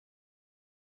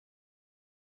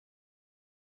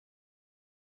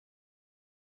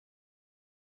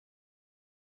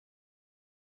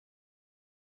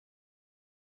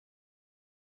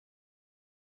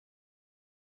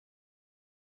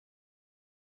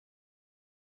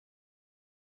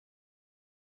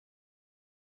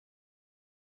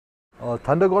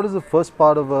Thunder God is the first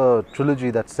part of a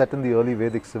trilogy that's set in the early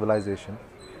Vedic civilization.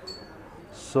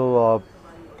 So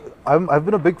I've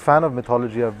been a big fan of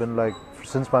mythology. I've been like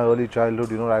since my early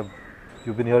childhood.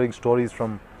 You've been hearing stories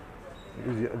from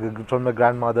my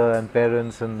grandmother and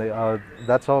parents, and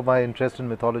that's how my interest in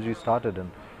mythology started.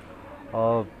 And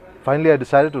uh, finally, I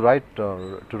decided to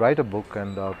write a book,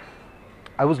 and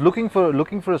I was looking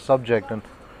for a subject, and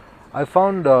I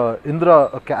found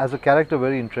Indra as a character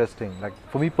very interesting. Like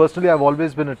for me personally, I've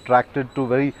always been attracted to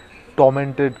very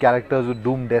tormented characters with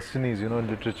doomed destinies. In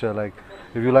literature, like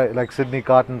if you like Sidney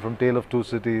Carton from Tale of Two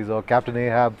Cities, or Captain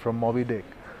Ahab from Moby Dick,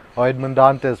 or Edmond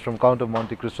Dantes from Count of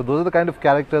Monte Cristo. Those are the kind of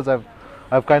characters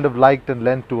I've kind of liked and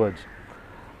leant towards.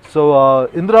 So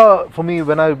Indra, for me,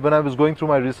 when I was going through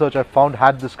my research, I found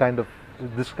had this kind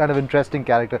of interesting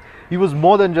character. He was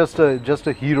more than just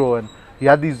a hero, and he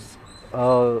had these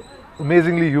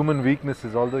amazingly human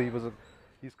weaknesses. Although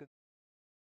he's